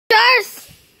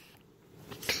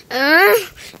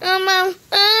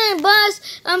Boss,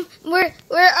 we're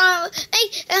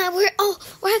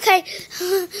okay.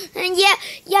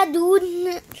 Yeah,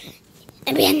 dude.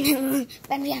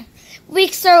 Bien.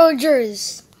 Weak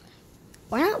soldiers.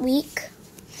 We're not weak.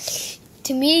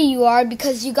 To me, you are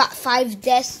because you got 5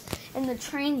 deaths in the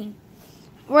training.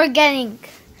 We're getting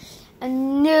a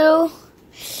new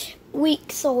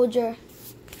weak soldier.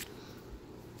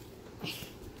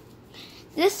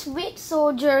 This weak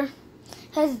soldier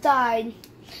has died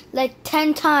like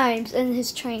 10 times in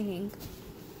his training.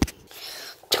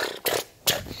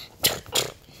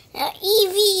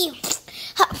 Evie!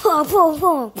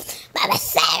 Baba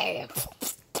sir!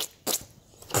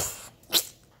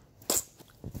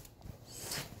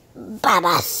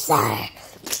 Baba sir!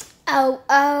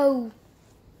 Oh.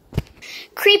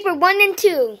 Creeper 1 and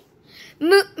 2.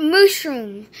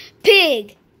 Mushroom,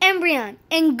 Pig, Embryon,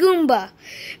 and Goomba.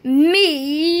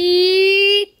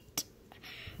 Meet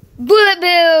Bullet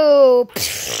Bill.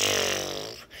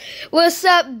 What's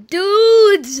up,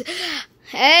 dudes?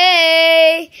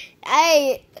 Hey.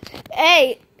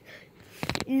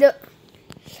 Look.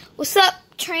 What's up,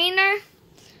 Trainer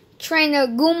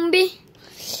Goomby?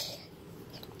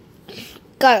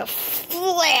 Got a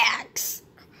flex.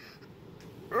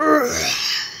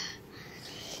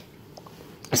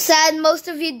 Sad most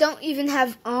of you don't even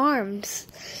have arms.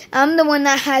 I'm the one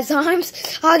that has arms.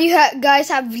 All you guys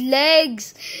have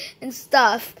legs and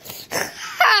stuff.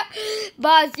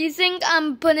 Boss, you think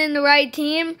I'm putting in the right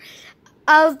team?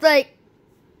 I was like,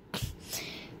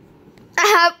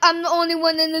 I'm the only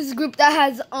one in this group that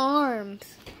has arms.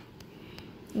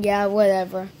 Yeah,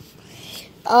 whatever.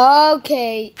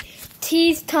 Okay,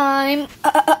 tease time.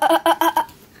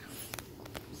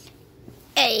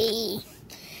 Hey,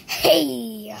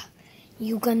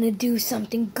 you gonna do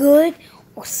something good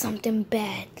or something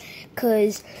bad?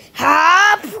 'Cause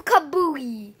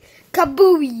kabooey.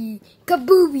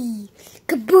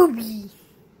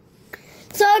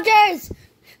 Soldiers,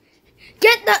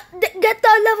 get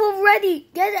the level ready.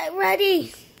 Get it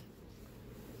ready.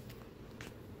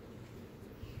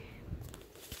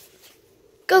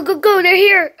 Go. They're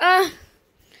here.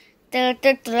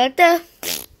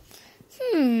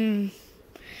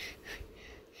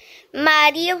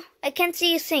 Mario, I can't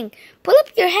see you sing. Pull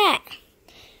up your hat.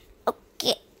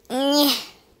 Okay.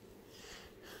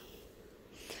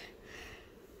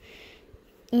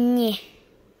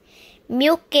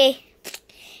 Milky.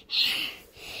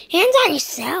 Hands on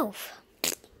yourself.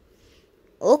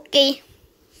 Okay.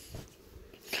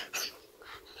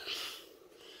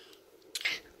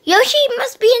 Yoshi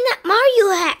must be in that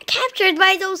Mario hat, captured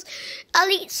by those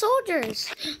elite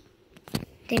soldiers.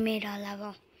 They made our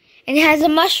level. And it has a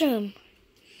mushroom.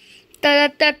 Da.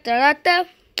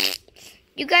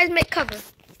 You guys make cover.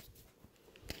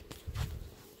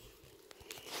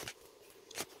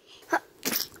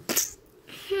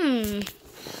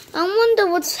 I wonder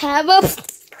what's happening.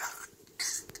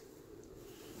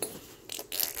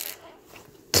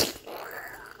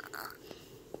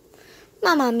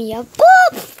 Mamma mia.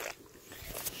 Boop!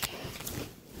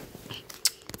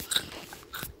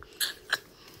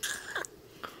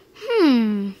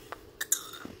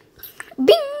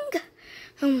 Bing!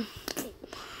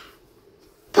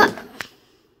 Pop!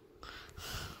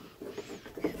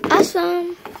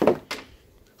 Awesome!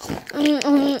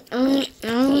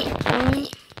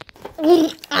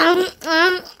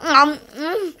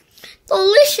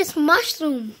 Delicious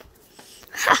mushroom!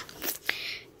 Ha!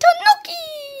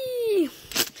 Tanuki!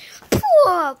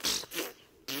 Pop!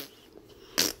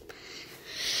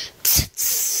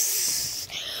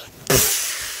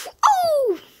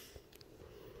 Oh!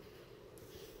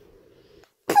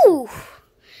 Poof!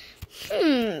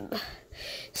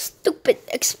 Stupid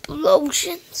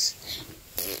explosions.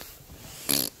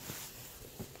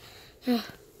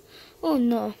 Oh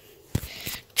no.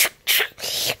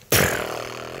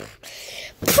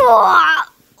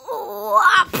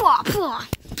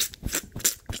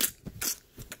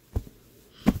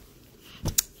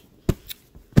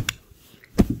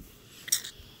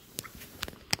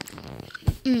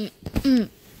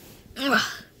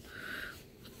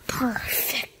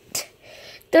 Perfect.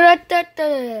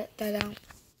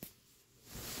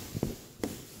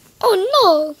 Oh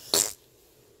no.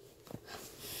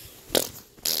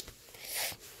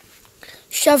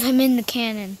 Shove him in the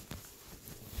cannon.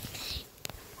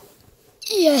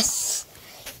 Yes.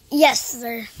 Yes,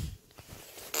 sir.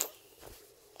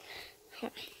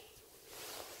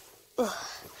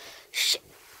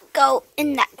 Go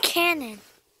in that cannon.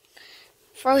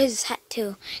 Throw his hat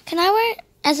too. Can I wear it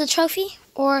as a trophy?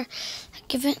 Or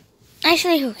give it...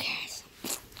 Actually, who cares?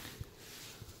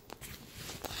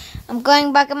 I'm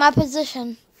going back in my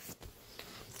position.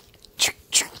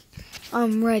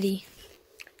 I'm ready.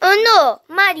 Oh no,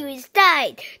 Mario is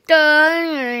died.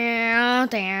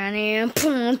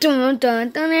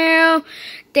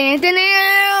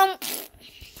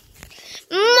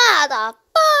 Motherfucker.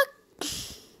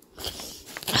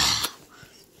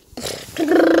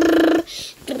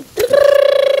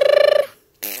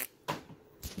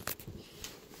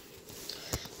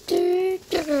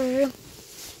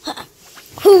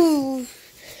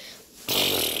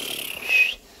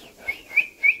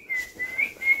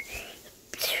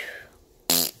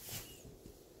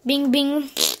 Bing, bing.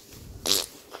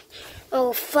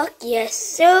 Oh, fuck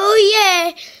yes. Oh,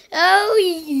 yeah. Oh,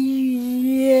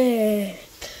 yeah.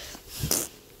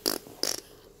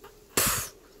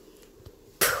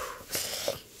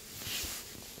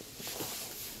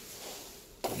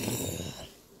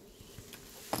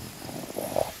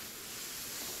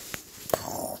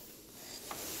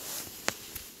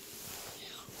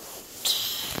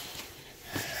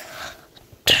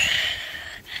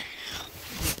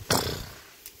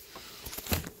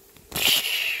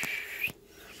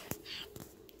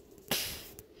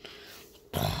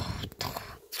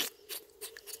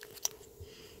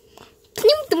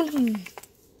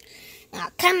 Oh,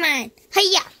 come on.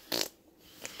 Hiya.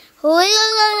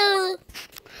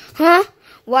 Huh?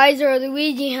 Why is there a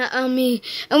Luigi on me?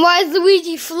 And why is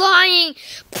Luigi flying?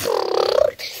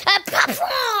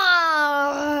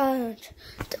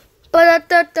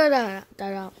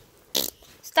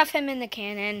 Stuff him in the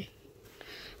cannon.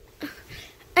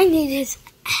 I need his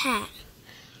hat.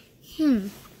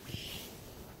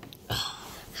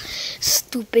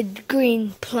 Stupid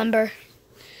green plumber.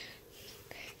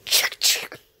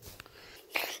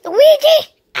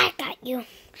 Luigi, I got you.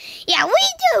 Yeah, we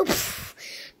do.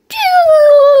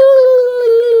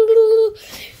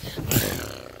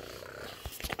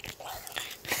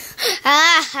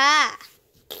 Aha!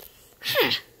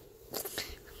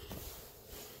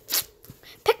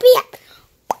 Pick me up.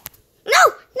 No,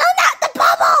 not the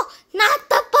bubble. Not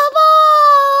the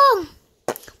bubble.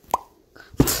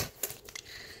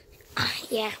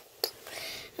 Yeah.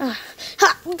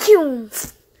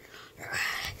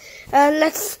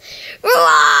 Let's.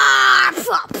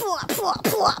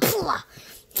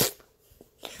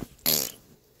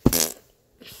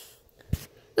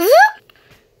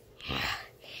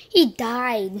 He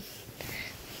died.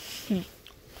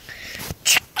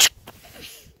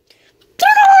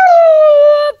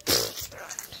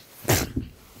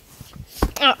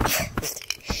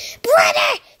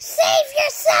 Brother, save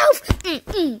yourself.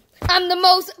 I'm the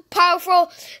most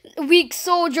powerful weak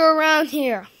soldier around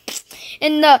here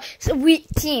in the weak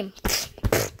team.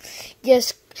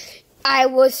 Yes, I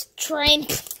was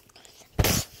trained.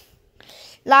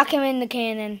 Lock him in the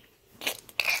cannon.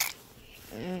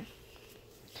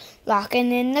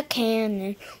 Locking in the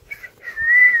cannon.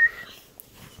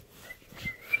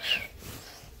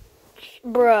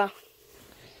 Bruh.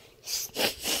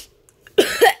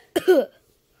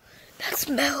 That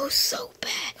smells so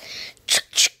bad.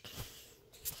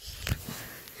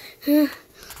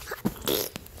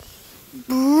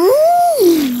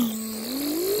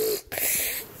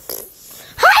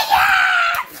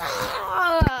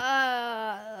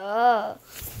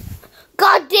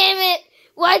 God damn it!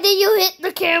 Why did you hit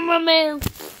the cameraman?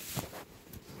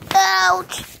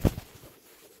 Ouch.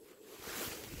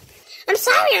 I'm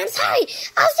sorry. I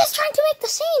was just trying to make the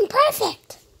scene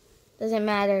perfect. Doesn't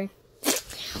matter.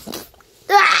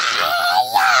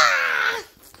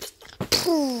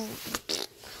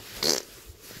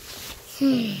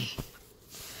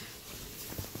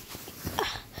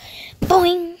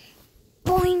 Boing.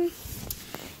 Boing.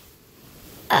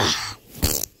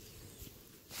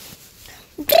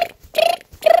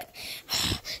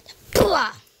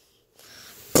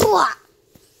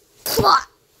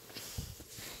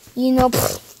 You know,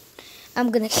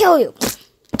 I'm gonna kill you.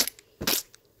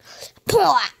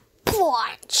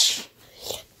 Punch.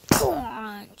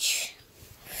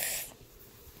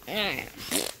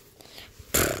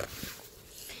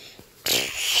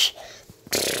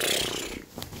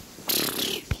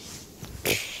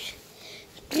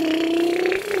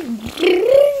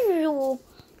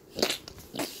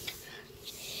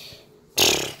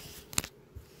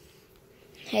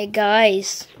 Hey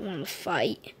guys, wanna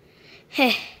fight?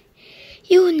 Heh,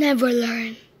 you never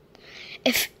learn.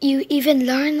 If you even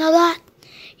learn a lot,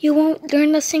 you won't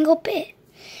learn a single bit.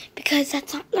 Because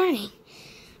that's not learning.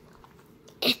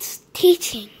 It's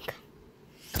teaching.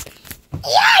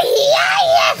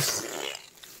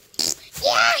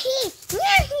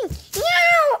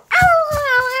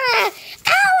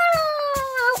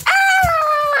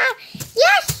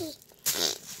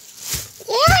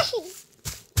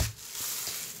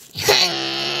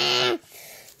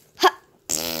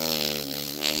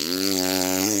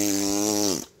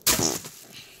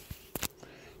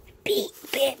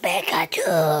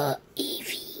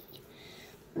 Evie.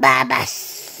 Baba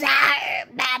Sire.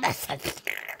 Baba Sire.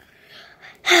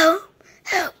 Help.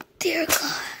 Help, dear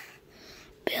God.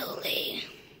 Billy.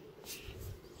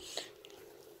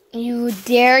 You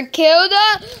dare kill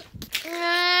the...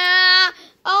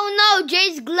 oh no,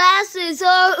 Jay's glasses.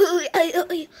 Oh,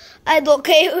 I don't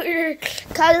care.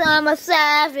 Cause I'm a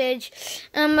savage.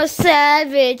 I'm a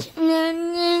savage.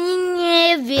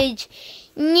 Savage.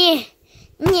 Nyeh.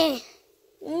 Nyeh.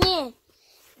 Nyeh.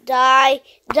 Die.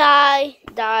 Die.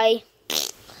 Die.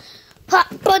 Ha.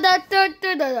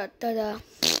 Da-da-da-da-da-da-da.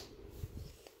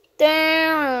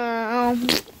 Down.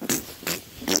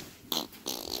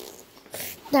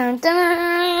 Dun,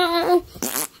 dun.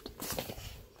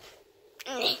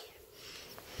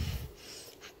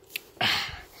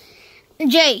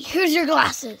 Jay, here's your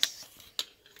glasses.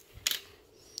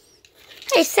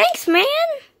 Hey, thanks, man.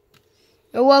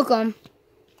 You're welcome.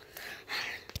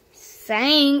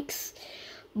 Thanks.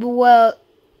 Well,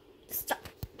 stop.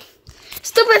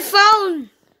 Stupid phone.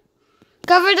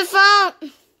 Cover the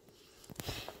phone.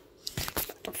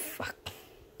 What the fuck?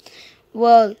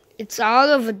 Well, it's all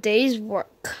of a day's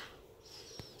work.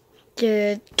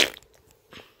 Dude.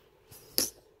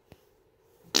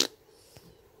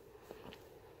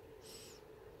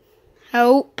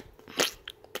 Help.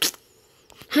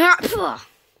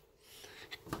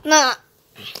 Nah.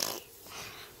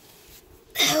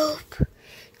 Help.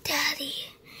 Daddy,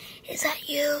 is that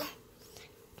you?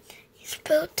 You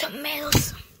spilled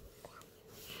tomatoes.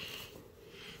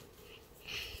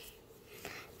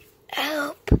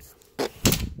 Help.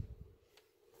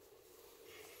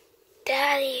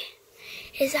 Daddy,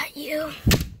 is that you?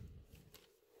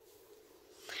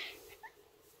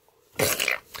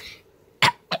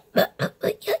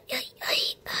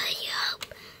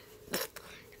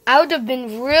 I would have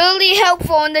been really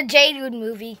helpful in the J-Dude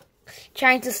movie,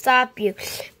 trying to stop you.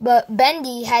 But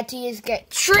Bendy had to just get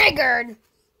triggered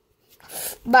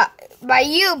by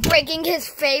you breaking his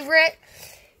favorite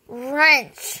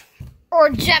wrench or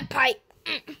jet pipe.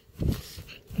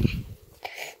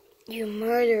 You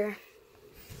murderer.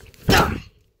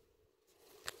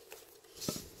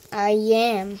 I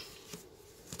am.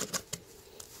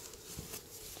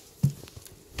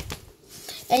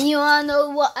 And you wanna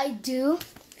know what I do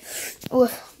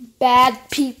with bad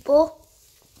people?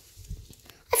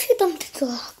 I feed them to the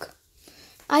dog.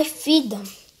 I feed them.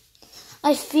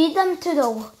 I feed them to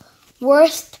the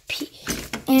worst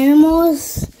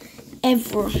animals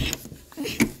ever.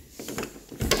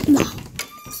 No.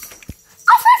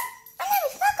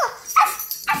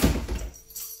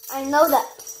 I know that.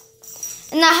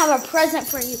 And I have a present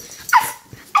for you.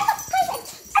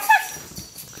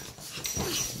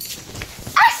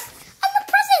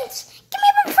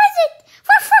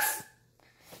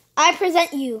 I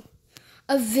present you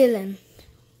a villain.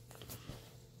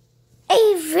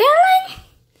 A villain?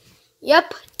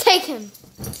 Yep, take him.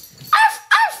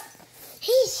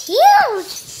 He's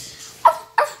huge.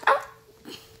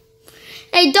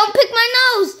 Hey, don't pick my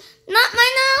nose. Not my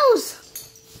nose.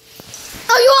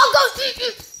 Oh, you all go.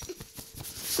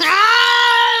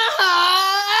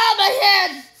 My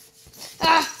head.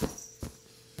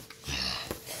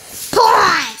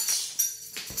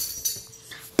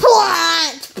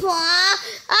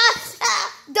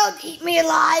 Don't eat me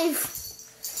alive.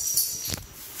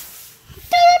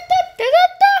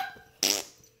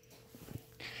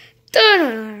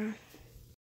 Da-da-da-da-da.